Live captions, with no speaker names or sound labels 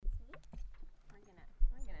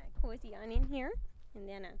cozy on in here. And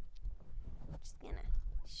then just going to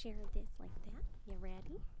share this like that. You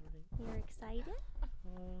ready? You're excited?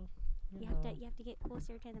 You have to get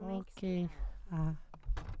closer to the mic. Okay. Oh,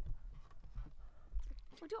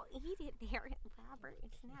 don't eat it there, Robert.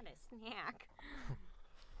 It's not a snack.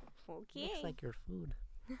 Okay. Looks like your food.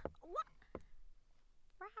 What?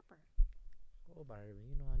 Robert. Oh, Barbie,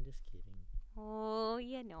 I'm just kidding. Oh,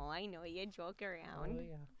 I know you joke around. Oh,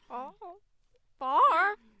 yeah. Oh,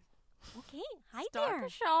 Barb. Okay, hi Start there. the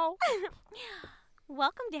show.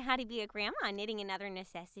 Welcome to How to Be a Grandma, Knitting and Other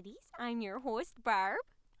Necessities. I'm your host, Barb.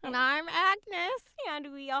 And I'm Agnes.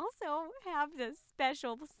 And we also have the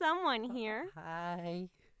special someone here. Hi.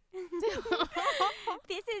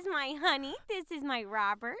 This is my honey. This is my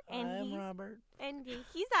Robert. And I'm Robert. And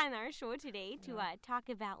he's on our show today to talk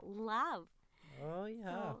about love. Oh,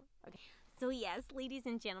 yeah. So yes, ladies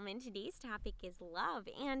and gentlemen, today's topic is love.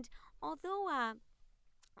 And although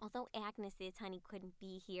Agnes's honey couldn't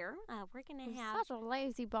be here, we're going to have... Such a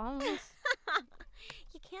lazy bones.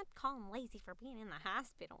 You can't call him lazy for being in the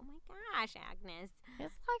hospital. Oh, my gosh, Agnes.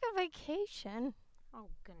 It's like a vacation. Oh,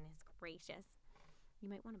 goodness gracious. You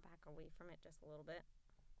might want to back away from it just a little bit.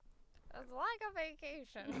 It's like a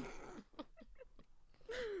vacation.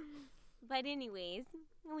 But anyways,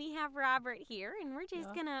 we have Robert here, and we're just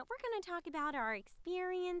gonna talk about our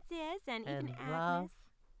experiences and even Agnes. Love.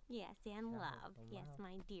 Yes, and love. And Yes, love.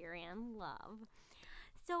 my dear, and love.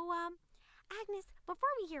 So, Agnes, before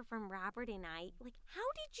we hear from Robert and I,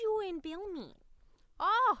 how did you and Bill meet?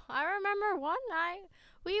 Oh, I remember one night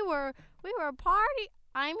we were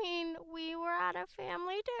at a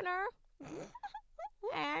family dinner.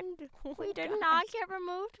 And we did not get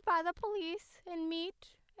removed by the police and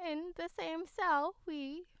meet in the same cell.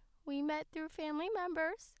 We met through family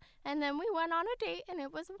members, and then we went on a date, and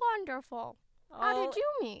it was wonderful. How did you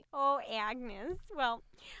meet? Oh, Agnes. Well,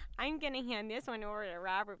 I'm going to hand this one over to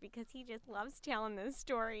Robert because he just loves telling this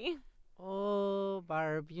story. Oh,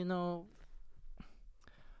 Barb, you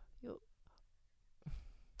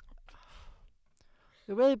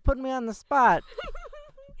really put me on the spot.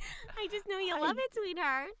 I just know you love it,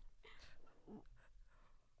 sweetheart.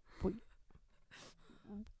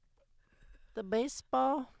 The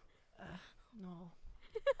baseball? No.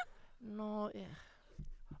 No. Yeah.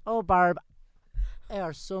 Oh, Barb, there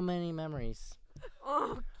are so many memories.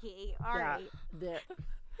 Okay, all right.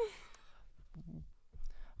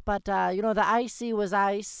 But, the icy was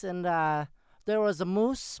ice, and there was a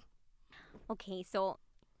moose. Okay, so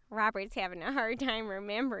Robert's having a hard time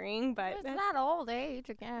remembering, but... It's that old age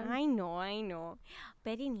again. I know.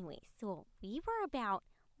 But anyway, so we were about,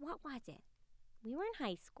 what was it? We were in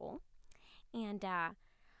high school, and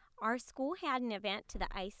our school had an event to the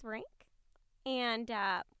ice rink, and,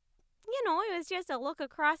 it was just a look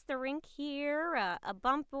across the rink here, a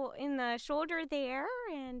bump in the shoulder there,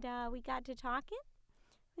 and we got to talking.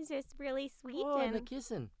 It was just really sweet. Oh, and the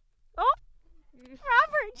kissing. Oh,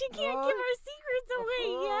 Robert, you can't give our secrets away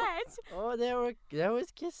yet. Oh, there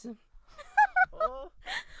was kissing.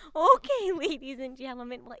 Okay, ladies and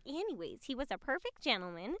gentlemen. Well, anyways, he was a perfect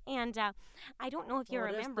gentleman, and I don't know if you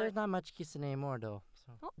remember. There's not much kissing anymore, though.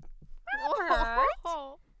 So. Robert!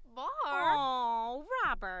 Oh, Barb. Oh,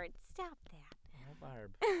 Robert, stop that. Oh,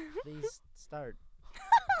 Barb, please start.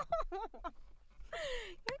 You're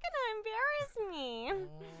going to embarrass me.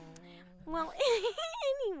 Well,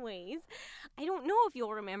 anyways, I don't know if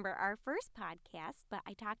you'll remember our first podcast, but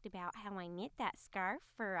I talked about how I knit that scarf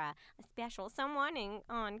for a special someone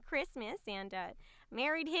on Christmas and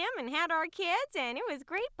married him and had our kids, and it was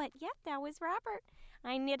great. But, yep, that was Robert.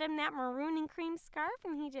 I knit him that maroon and cream scarf,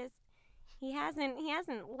 and he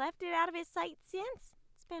hasn't left it out of his sight since.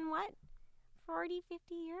 It's been, 40,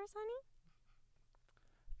 50 years, honey?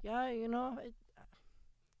 Yeah,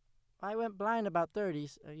 I went blind about 30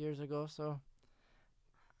 years ago, so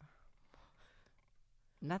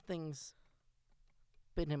nothing's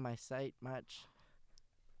been in my sight much.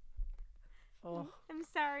 Oh. I'm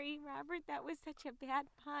sorry, Robert. That was such a bad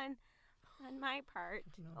pun on my part.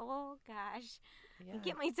 No. Oh, gosh. Yeah. I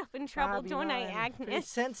get myself in trouble, Bob, don't I, I'm pretty Agnes?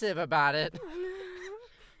 sensitive about it.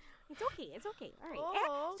 It's okay. All right.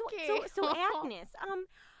 Oh, okay. So Agnes, how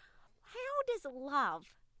does love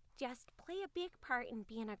just play a big part in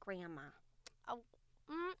being a grandma?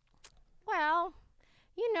 Well,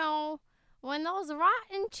 when those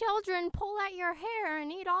rotten children pull at your hair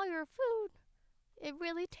and eat all your food, it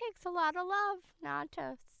really takes a lot of love not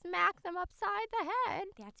to smack them upside the head.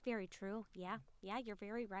 That's very true. Yeah, you're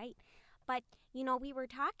very right. But, we were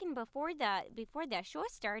talking before the show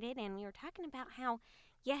started, and we were talking about how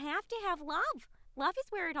you have to have love love is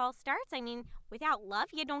where it all starts. I mean, without love,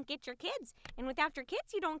 you don't get your kids. And without your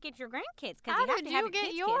kids, you don't get your grandkids. How you have did to have you get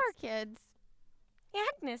kids' your kids. kids?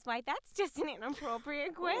 Agnes, why, that's just an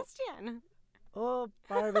inappropriate question. Oh,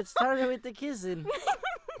 Barb, it started with the kissing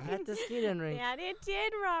at the skating rink. That it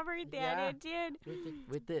did, Robert. That Yeah. it did.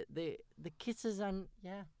 With the kisses on,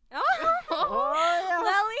 yeah. Oh, Oh, yeah.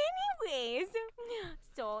 well, anyways.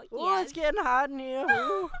 So, Oh, yes. it's getting hot in here.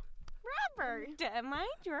 Ooh. Robert, mind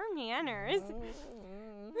your manners.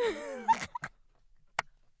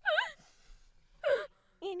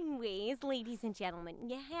 Anyways, ladies and gentlemen,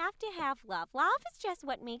 you have to have love. Love is just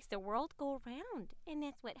what makes the world go round, and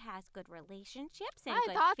that's what has good relationships and I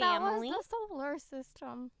good thought family. that was the solar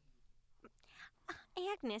system.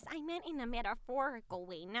 Agnes, I meant in a metaphorical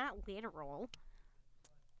way, not literal.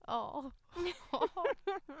 Oh.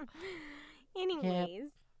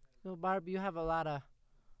 Anyways, So, Barb, you have a lot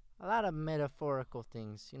of metaphorical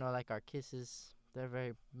things. You know, like our kisses. They're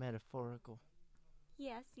very metaphorical.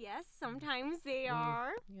 yes, sometimes they Mm.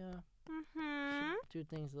 are. Yeah. Mm-hmm. Do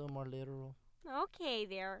things a little more literal. Okay,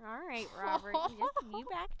 there. All right, Robert. You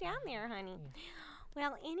back down there, honey.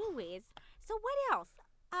 Well, anyways, so what else?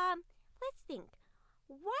 Let's think.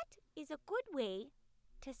 What is a good way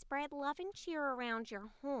to spread love and cheer around your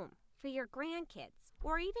home for your grandkids,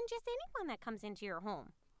 or even just anyone that comes into your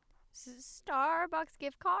home? Starbucks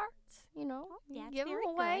gift cards, you know. You that's give them very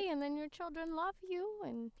away, good. and then your children love you,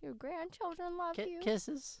 and your grandchildren love you.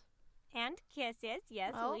 Kisses. And kisses.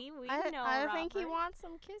 Yes, Oh, we I, know, I think he Robert. wants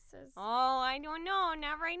some kisses. Oh, I don't know.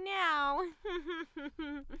 Not right now.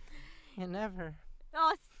 You never.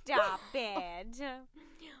 Oh, stop it.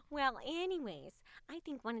 Well, anyways, I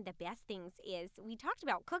think one of the best things is we talked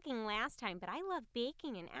about cooking last time, but I love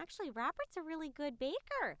baking, and actually, Robert's a really good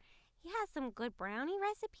baker. He has some good brownie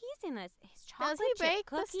recipes in his chocolate Does he chip bake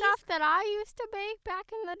cookies. the stuff that I used to bake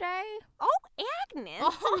back in the day? Oh, Agnes,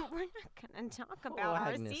 Oh. we're not gonna talk about our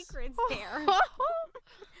Agnes. secrets there.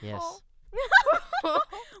 Yes.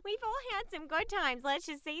 We've all had some good times, let's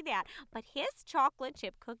just say that. But his chocolate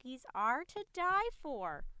chip cookies are to die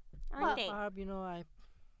for, aren't Well, they? Barb,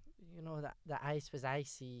 the ice was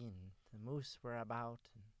icy and the moose were about.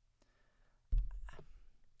 And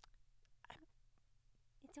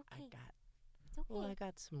It's okay. I It's okay.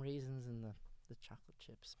 got some raisins in the chocolate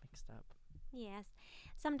chips mixed up. Yes.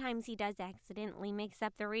 Sometimes he does accidentally mix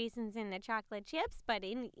up the raisins in the chocolate chips, but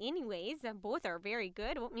anyways, both are very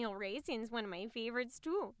good. Oatmeal raisins, one of my favorites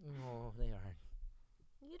too. No, they aren't.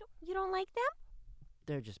 You don't like them?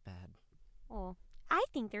 They're just bad. Oh, I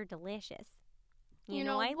think they're delicious. You You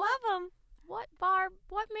know, know I what? love them. What, Barb?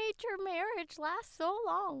 What made your marriage last so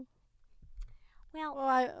long? Well,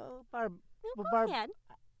 Barb, go Barb, ahead.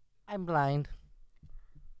 I'm blind.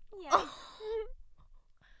 Yeah.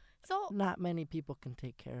 So, Oh. Not many people can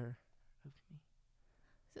take care of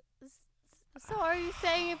me. so are you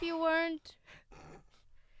saying if you weren't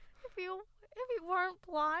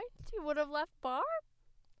blind, you would have left Barb?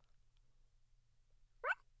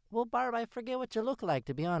 Well, Barb, I forget what you look like,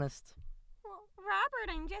 to be honest. Well, Robert,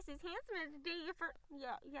 I'm just as handsome as the day you first.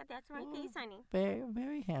 Yeah, that's my face, honey. Very,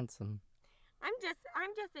 very handsome. I'm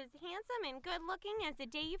just as handsome and good looking as the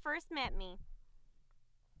day you first met me.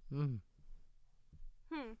 Mm.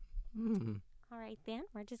 All right then,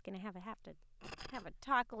 we're just gonna have to have a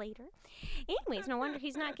talk later. Anyways, no wonder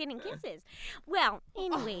he's not getting kisses. Well,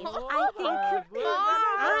 anyways, I think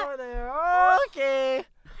Over there. Okay.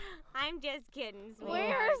 I'm just kidding, sweetheart.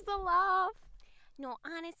 Where's the love? No,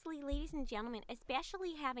 honestly, ladies and gentlemen,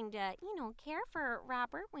 especially having to, care for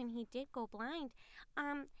Robert when he did go blind,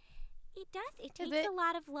 it does. It takes it- a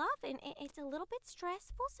lot of love, and it's a little bit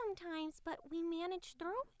stressful sometimes, but we manage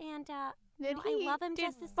through, and I love him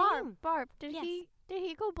just the same. Barb, did Yes.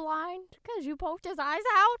 he go blind because you poked his eyes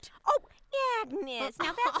out? Oh, Agnes,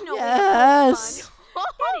 now that's no way Yes. to poke fun.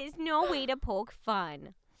 That is no way to poke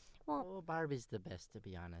fun. Oh, Barb is the best, to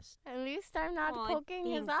be honest. At least I'm not Aw, poking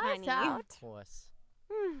his thanks, eyes honey. out. Of course.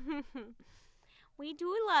 We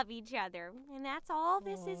do love each other, and that's all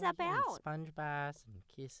this is Oh, yeah, and about. sponge baths and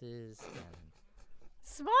kisses and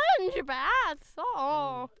Sponge baths.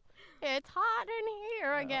 Oh, it's hot in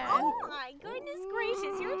here again. Oh my goodness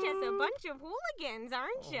gracious, you're just a bunch of hooligans,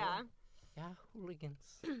 aren't ya? yeah,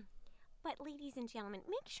 hooligans. But ladies and gentlemen,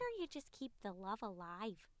 make sure you just keep the love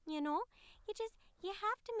alive. You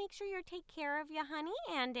have to make sure you take care of your honey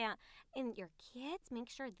and your kids.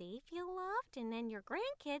 Make sure they feel loved, and then your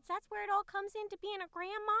grandkids. That's where it all comes into being a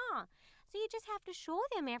grandma. So you just have to show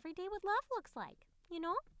them every day what love looks like.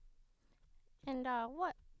 And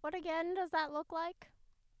what again does that look like?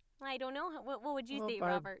 I don't know. What would you Oh, say,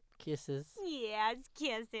 Barb, Robert? Kisses. Yes,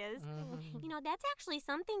 kisses. Mhm. You know, that's actually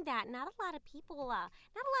something that not a lot of people, not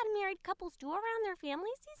a lot of married couples do around their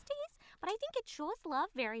families these days. But I think it shows love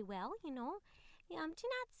very well, you know. To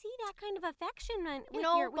not see that kind of affection with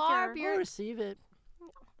know, your, with Barb, your... I'll receive it.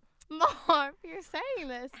 Barb, you're saying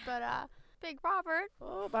this, but Big Robert,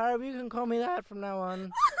 Oh, Barb, you can call me that from now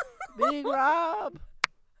on. Big Rob.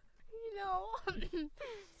 you know,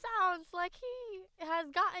 sounds like he has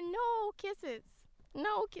gotten no kisses.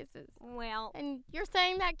 No kisses. Well, And you're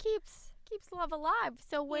saying that keeps love alive.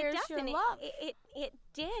 So where's it your doesn't. love? It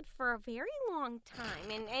did for a very long time,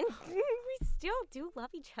 and we still do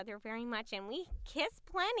love each other very much, and we kiss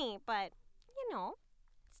plenty. But you know,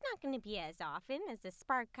 it's not going to be as often as the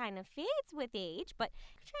spark kind of fades with age. But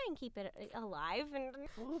try and keep it alive. And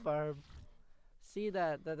Oh, Barb. See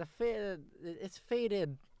that the fade, it's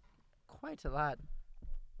faded quite a lot.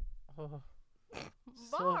 Oh,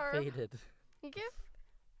 so Barb. faded. Give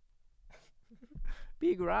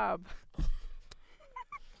Big Rob.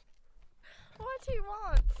 what he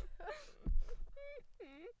wants.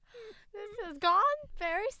 This has gone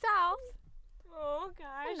very south, oh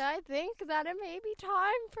gosh, and I think that it may be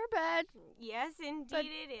time for bed. yes, indeed But-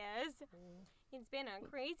 it is. It's been a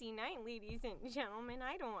crazy night, ladies and gentlemen.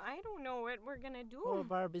 I don't know what we're gonna do. Oh,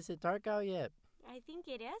 Barb, is it dark out yet? I think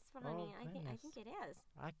it is, honey. I goodness. think it is.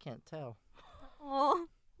 I can't tell. Oh,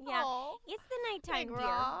 yeah. Aw, It's the nighttime, Big dear.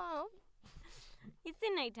 Rob. It's the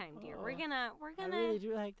nighttime, dear. We're I gonna. really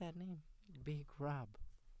do like that name. Big Rob.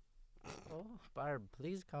 Oh, Barb,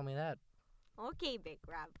 please call me that. Okay, Big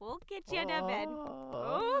Rob. We'll get you to bed.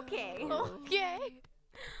 Oh. Okay. Okay.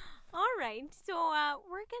 All right. So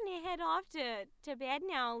we're gonna head off to bed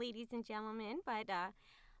now, ladies and gentlemen. But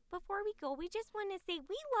before we go, we just want to say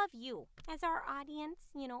we love you as our audience.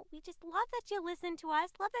 You know, we just love that you listen to us.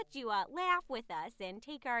 Love that you laugh with us and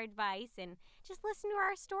take our advice and just listen to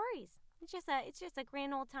our stories. It's just a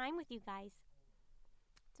grand old time with you guys.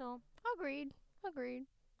 So Agreed.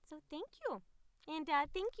 thank you. And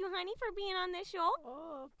thank you, honey, for being on the show.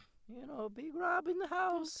 Oh, Big Rob in the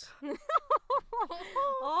house.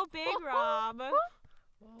 Oh, Big Rob. Oh.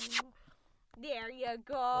 There you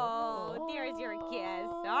go. There's your kiss.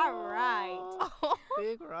 All right.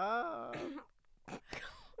 Big Rob.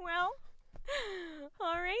 Well,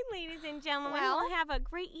 all right, ladies and gentlemen. Well- We'll have a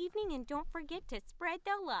great evening, and don't forget to spread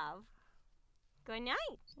the love. Good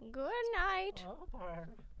night. Good night. Oh, Barb.